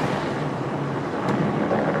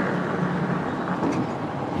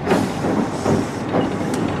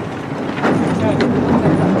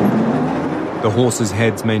 The horses'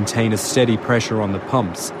 heads maintain a steady pressure on the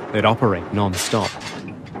pumps that operate non-stop.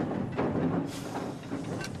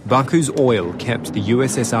 Baku's oil kept the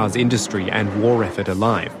USSR's industry and war effort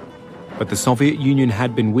alive, but the Soviet Union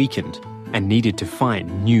had been weakened and needed to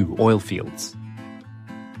find new oil fields.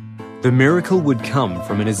 The miracle would come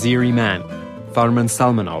from an Azeri man, Farman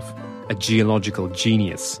Salmanov, a geological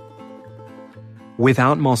genius.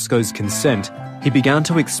 Without Moscow's consent, he began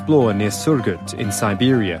to explore near Surgut in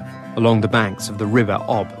Siberia, along the banks of the river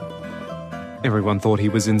Ob. Everyone thought he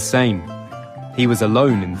was insane. He was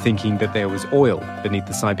alone in thinking that there was oil beneath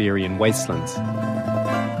the Siberian wastelands.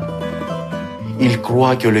 He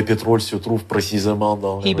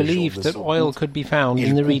believed that oil could be found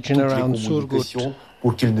in the region around Surgut.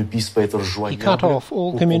 He cut off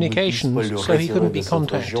all communications so he couldn't be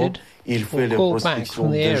contacted or called back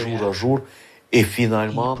from the area. He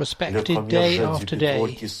prospected day after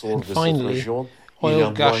day, and finally,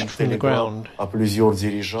 oil gushed from the ground.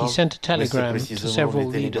 He sent a telegram to several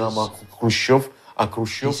leaders.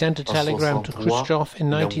 He sent a telegram to Khrushchev in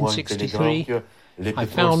 1963. I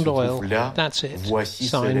found oil. That's it.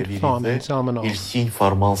 Signed Farman Salmanov.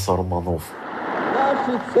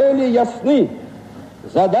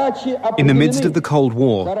 In the midst of the Cold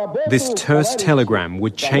War, this terse telegram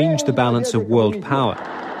would change the balance of world power.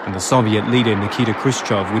 and the Soviet leader Nikita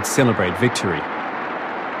Khrushchev would celebrate victory.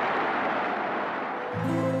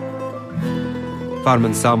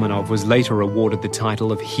 Farman Salmanov was later awarded the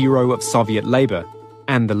title of Hero of Soviet Labor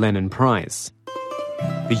and the Lenin Prize.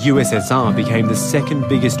 The USSR became the second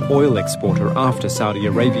biggest oil exporter after Saudi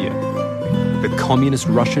Arabia. The communist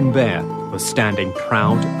Russian bear was standing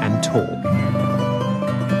proud and tall.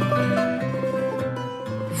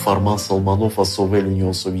 Farman Salmanov a sauvé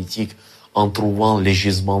l'Union soviétique en trouvant les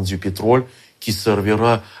gisements du pétrole qui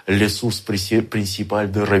servira les sources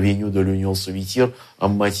principales de revenus de l'Union soviétique en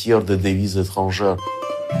matière de devises étrangères.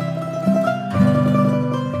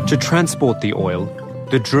 To transport the oil,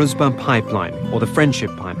 the Druzhba pipeline, or the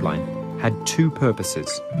Friendship Pipeline, had two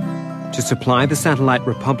purposes: to supply the satellite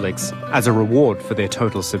republics as a reward for their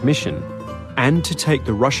total submission, and to take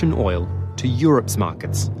the Russian oil to Europe's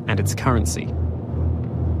markets and its currency.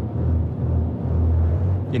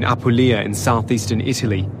 In Apulia in southeastern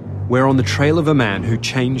Italy, we're on the trail of a man who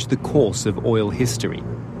changed the course of oil history.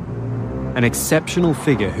 An exceptional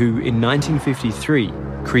figure who, in 1953,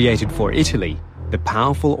 created for Italy the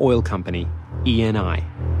powerful oil company ENI.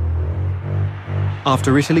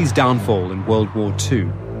 After Italy's downfall in World War II,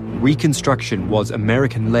 reconstruction was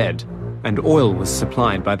American-led and oil was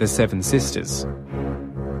supplied by the Seven Sisters.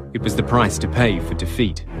 It was the price to pay for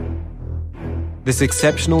defeat. This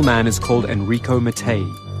exceptional man is called Enrico Mattei,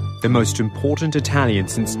 the most important Italian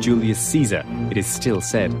since Julius Caesar, it is still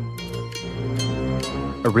said.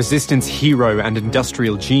 A resistance hero and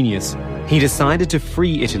industrial genius, he decided to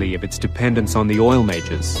free Italy of its dependence on the oil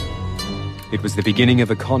majors. It was the beginning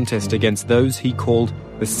of a contest against those he called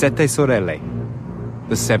the Sette Sorelle,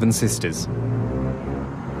 the Seven Sisters.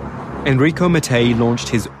 Enrico Mattei launched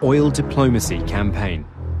his oil diplomacy campaign.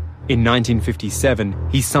 In 1957,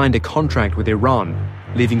 he signed a contract with Iran,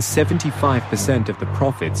 leaving 75% of the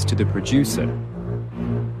profits to the producer.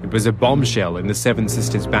 It was a bombshell in the Seven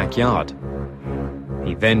Sisters' backyard.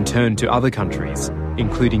 He then turned to other countries,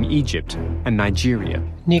 including Egypt and Nigeria.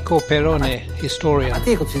 Nico Perone, historian.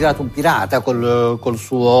 Mattei è considerato un pirata con la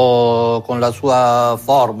sua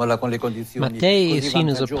formula, con le condizioni. Mattei is seen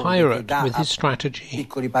as a pirate with his strategy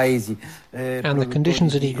and the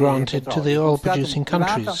conditions that he granted to the oil-producing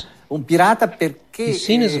countries. He's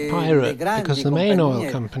seen as a pirate because the main oil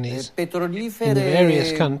companies in the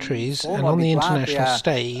various countries and on the international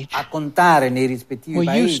stage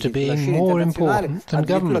were used to being more important than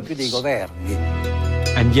governments.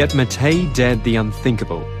 And yet Mattei dared the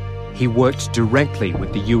unthinkable. He worked directly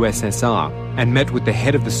with the USSR and met with the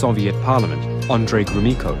head of the Soviet parliament, Andrei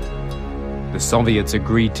Gromyko. The Soviets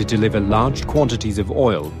agreed to deliver large quantities of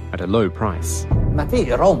oil at a low price.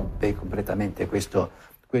 Mattei rompe completamente questo.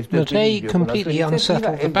 Mattei completely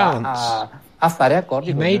unsettled the balance.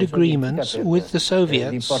 He made agreements with the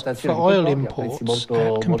Soviets for oil imports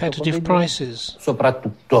at competitive prices. But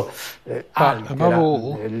above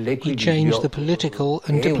all, he changed the political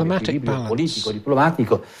and diplomatic balance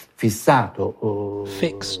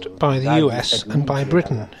fixed by the US and by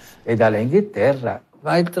Britain. So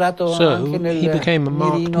he became a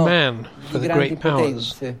marked man for the great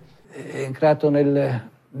powers.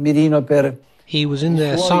 He was in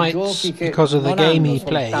their sights because of the game he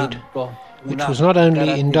played, which was not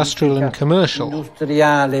only industrial and commercial,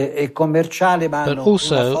 but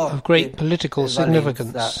also of great political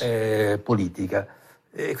significance.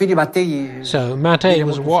 So Mattei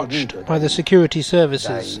was watched by the security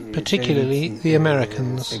services, particularly the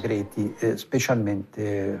Americans.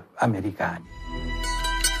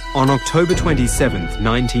 On October 27th,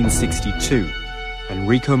 1962,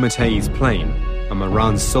 Enrico Mattei's plane, a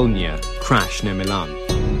Maran Solnier, crashed near Milan.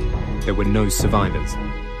 There were no survivors.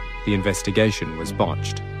 The investigation was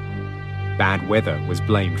botched. Bad weather was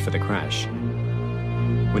blamed for the crash.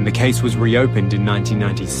 When the case was reopened in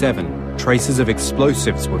 1997, traces of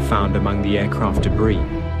explosives were found among the aircraft debris.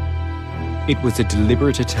 It was a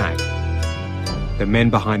deliberate attack. The men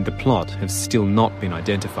behind the plot have still not been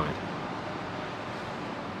identified.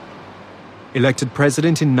 Elected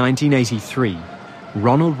president in 1983,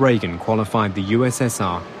 Ronald Reagan qualified the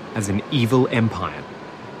USSR as an evil empire.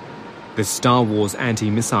 The Star Wars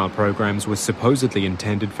anti-missile programs were supposedly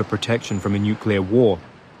intended for protection from a nuclear war.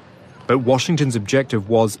 But Washington's objective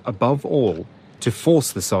was, above all, to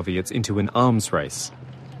force the Soviets into an arms race.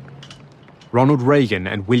 Ronald Reagan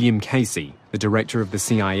and William Casey, the director of the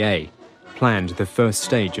CIA, planned the first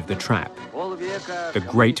stage of the trap. The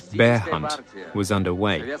Great Bear Hunt was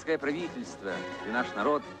underway.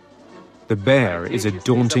 The bear is a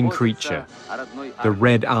daunting creature. The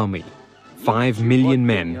Red Army, 5 million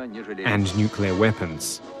men and nuclear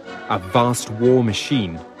weapons. A vast war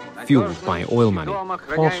machine fueled by oil money.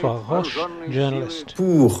 François Roche, journalist.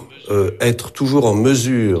 Pour être toujours en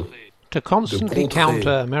mesure to constantly counter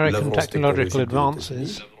American technological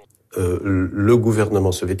advances, le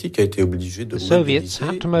gouvernement soviétique a été obligé de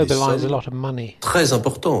mobilize a lot of money. Très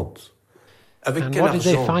importantes. Avec and quel what did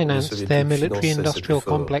they argent finance their military-industrial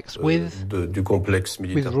complex with? Du complexe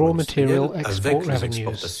with raw material export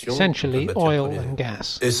revenues, essentially oil and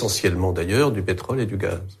gas. Essentiellement d'ailleurs du pétrole et du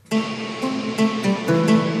gaz.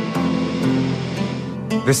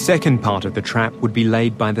 The second part of the trap would be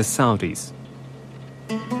laid by the Saudis.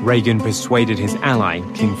 Reagan persuaded his ally,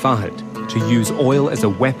 King Fahd, to use oil as a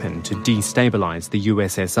weapon to destabilize the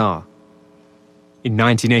USSR. In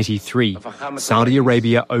 1983, Saudi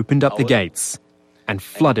Arabia opened up the gates and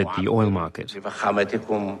flooded the oil market.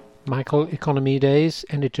 Michael Economides,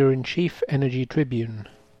 Editor-in-Chief, Energy Tribune.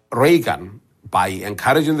 Reagan, by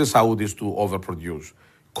encouraging the Saudis to overproduce,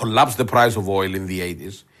 collapsed the price of oil in the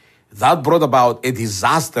 80s. That brought about a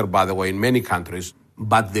disaster, by the way, in many countries.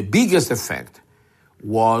 But the biggest effect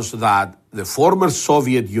was that the former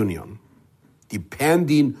Soviet Union,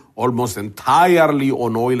 depending almost entirely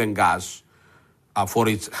on oil and gas, for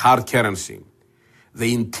its hard currency,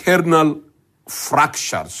 the internal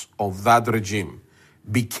fractures of that regime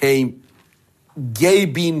became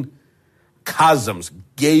gaping chasms,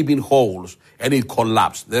 gaping holes, and it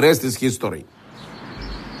collapsed. The rest is history.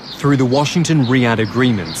 Through the Washington-Riyadh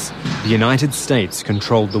agreements, the United States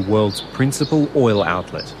controlled the world's principal oil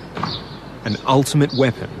outlet, an ultimate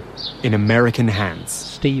weapon in American hands.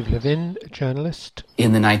 Steve Levin, a journalist.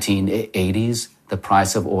 In the 1980s, the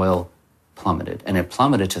price of oil plummeted, and it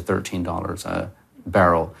plummeted to $13 a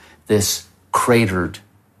barrel. This cratered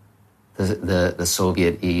the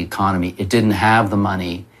Soviet economy. It didn't have the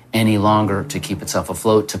money any longer to keep itself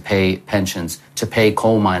afloat, to pay pensions, to pay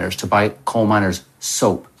coal miners, to buy coal miners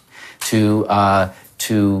soap, to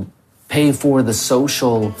pay for the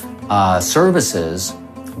social services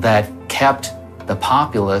that kept the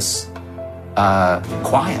populace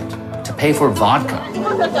quiet, to pay for vodka.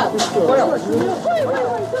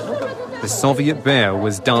 The Soviet bear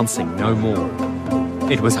was dancing no more.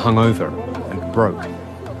 It was hungover and broke.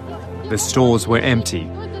 The stores were empty,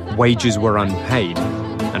 wages were unpaid,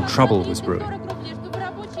 and trouble was brewing.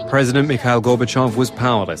 President Mikhail Gorbachev was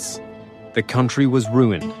powerless. The country was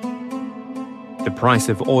ruined. The price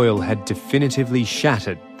of oil had definitively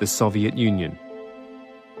shattered the Soviet Union.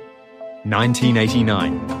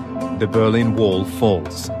 1989, the Berlin Wall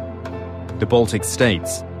falls. The Baltic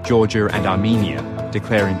states, Georgia and Armenia,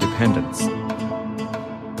 declare independence.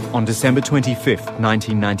 On December 25,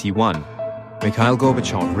 1991, Mikhail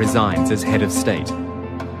Gorbachev resigns as head of state.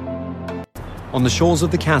 On the shores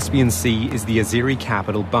of the Caspian Sea is the Azeri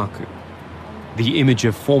capital Baku. The image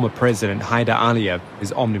of former President Haidar Aliyev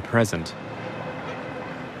is omnipresent.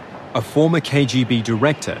 A former KGB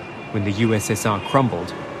director, when the USSR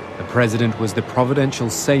crumbled, the president was the providential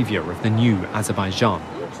savior of the new Azerbaijan.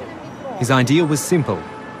 His idea was simple: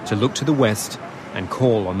 to look to the West and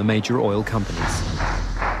call on the major oil companies.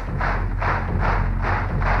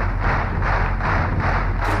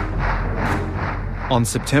 On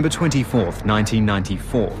September 24,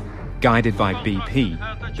 1994, guided by BP,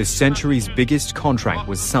 the century's biggest contract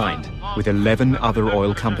was signed with 11 other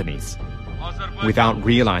oil companies. Without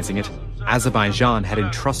realizing it, Azerbaijan had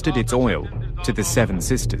entrusted its oil to the Seven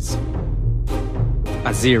Sisters.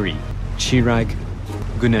 Azeri, Chirag,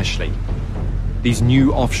 Guneshli. These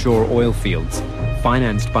new offshore oil fields,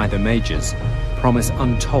 financed by the majors, promise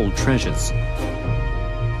untold treasures.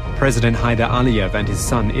 President Haidar Aliyev and his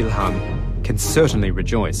son Ilham can certainly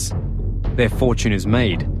rejoice. Their fortune is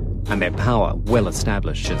made and their power well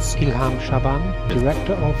established. Ilham Shaban,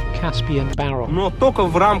 director of Caspian Barrel. Но только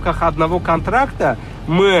в рамках одного контракта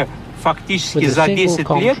мы фактически за 10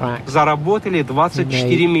 лет заработали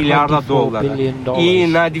 $24 миллиарда. И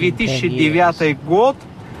на 2009 год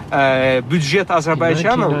бюджет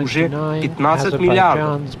Азербайджана уже 15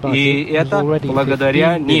 миллиардов. И это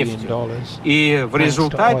благодаря нефти. И в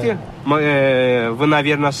результате вы,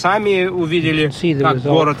 наверное, сами увидели, как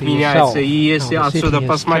город меняется. И если отсюда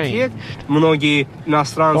посмотреть, многие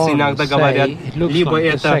иностранцы иногда говорят, либо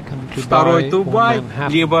это второй Дубай,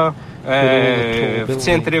 либо в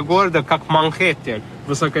центре города, как Манхэттен,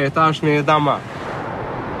 высокоэтажные дома.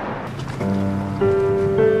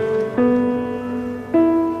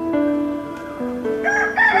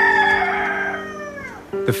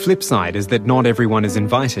 The flip side is that not everyone is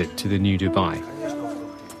invited to the new Dubai.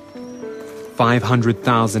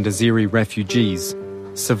 500,000 Azeri refugees,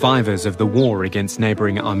 survivors of the war against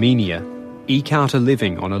neighboring Armenia, eke out a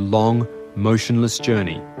living on a long, motionless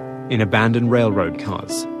journey in abandoned railroad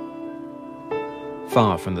cars.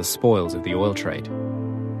 far from the spoils of the oil trade.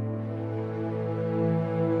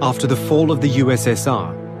 After the fall of the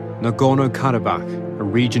USSR, Nagorno-Karabakh, a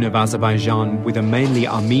region of Azerbaijan with a mainly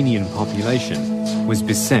Armenian population, was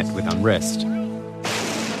beset with unrest.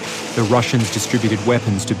 The Russians distributed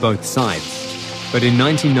weapons to both sides, but in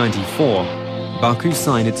 1994, Baku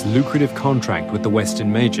signed its lucrative contract with the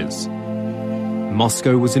Western majors.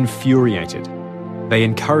 Moscow was infuriated. They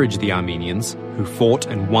encouraged the Armenians, who fought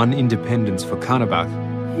and won independence for Karabakh,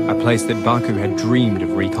 a place that Baku had dreamed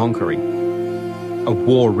of reconquering. A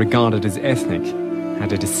war regarded as ethnic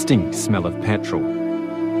had a distinct smell of petrol.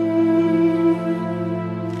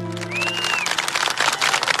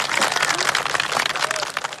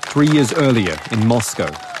 Three years earlier, in Moscow,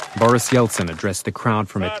 Boris Yeltsin addressed the crowd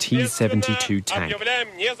from a T-72 tank.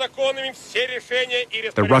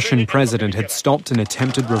 The Russian president had stopped an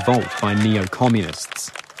attempted revolt by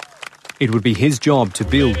neo-communists. It would be his job to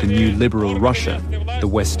build the new liberal Russia the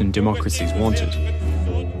Western democracies wanted.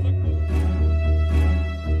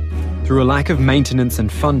 Through a lack of maintenance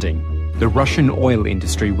and funding, the Russian oil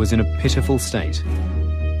industry was in a pitiful state.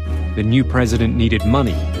 The new president needed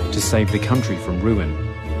money to save the country from ruin.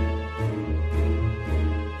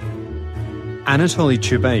 Anatoly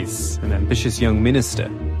Chubais, an ambitious young minister,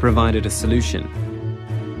 provided a solution.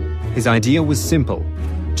 His idea was simple: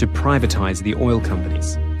 to privatize the oil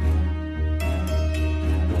companies.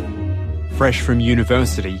 Fresh from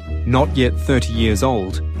university, not yet 30 years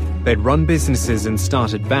old, they'd run businesses and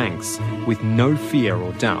started banks with no fear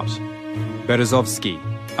or doubt. Berezovsky,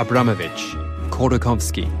 Abramovich,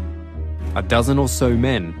 Khodorkovsky, a dozen or so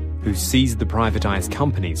men who seized the privatized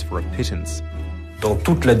companies for a pittance. Dans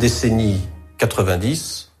toute la décennie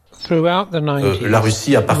 90, Throughout the 90s, la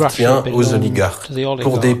Russie appartient aux oligarques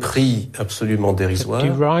pour des prix absolument dérisoires.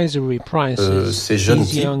 Ces jeunes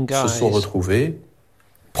types se sont retrouvés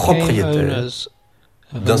propriétaires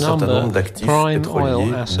d'un certain nombre d'actifs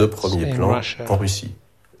pétroliers de premier plan en Russie.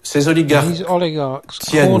 Ces oligarques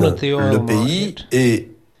tiennent le pays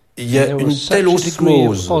et il y a une telle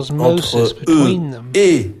osmose entre eux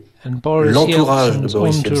et l'entourage de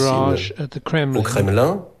Boris Yeltsin au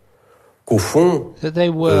Kremlin qu'au fond,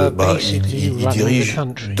 ils dirigent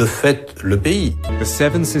de fait le pays. The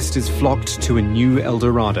Seven Sisters flocked to a new El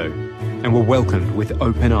Dorado and were welcomed with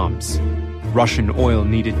open arms. Russian oil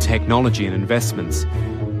needed technology and investments,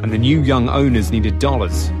 and the new young owners needed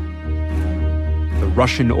dollars. The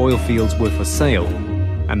Russian oil fields were for sale,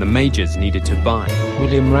 and the majors needed to buy.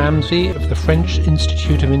 William Ramsey of the French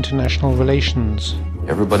Institute of International Relations.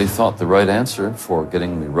 Everybody thought the right answer for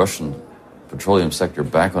getting the Russian petroleum sector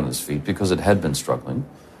back on its feet, because it had been struggling,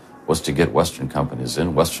 was to get Western companies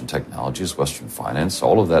in, Western technologies, Western finance,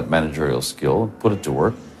 all of that managerial skill, put it to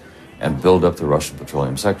work, and build up the Russian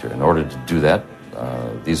petroleum sector. In order to do that,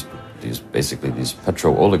 these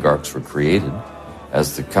petro-oligarchs were created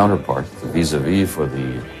as the counterpart, the vis-a-vis for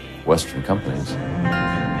the Western companies.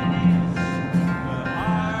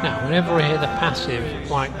 Now, whenever I hear the passive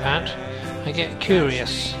like that, I get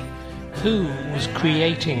curious. Who was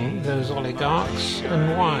creating those oligarchs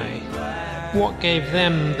and why? What gave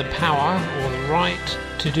them the power or the right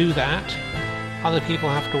to do that? Other people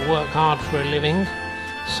have to work hard for a living.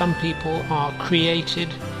 Some people are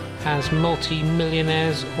created as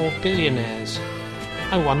multi-millionaires or billionaires.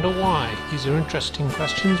 I wonder why. These are interesting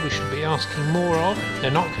questions we should be asking more of.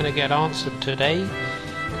 They're not going to get answered today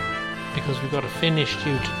because we've got to finish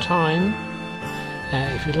due to time.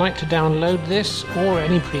 If you'd like to download this or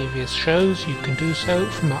any previous shows, you can do so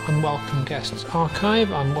from our Unwelcome Guests archive,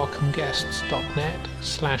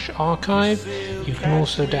 unwelcomeguests.net/archive. You can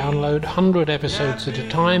also download 100 episodes at a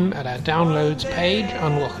time at our downloads page,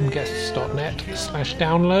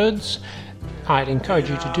 unwelcomeguests.net/downloads. I'd encourage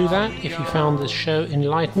you to do that. If you found this show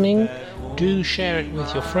enlightening, do share it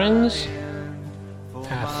with your friends.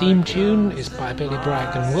 Our theme tune is by Billy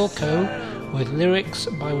Bragg and Wilco, with lyrics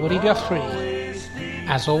by Woody Guthrie.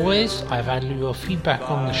 As always, I value your feedback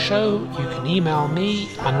on the show. You can email me,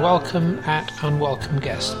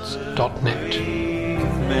 unwelcomeguests.net.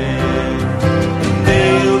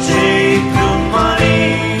 They'll take the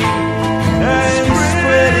money.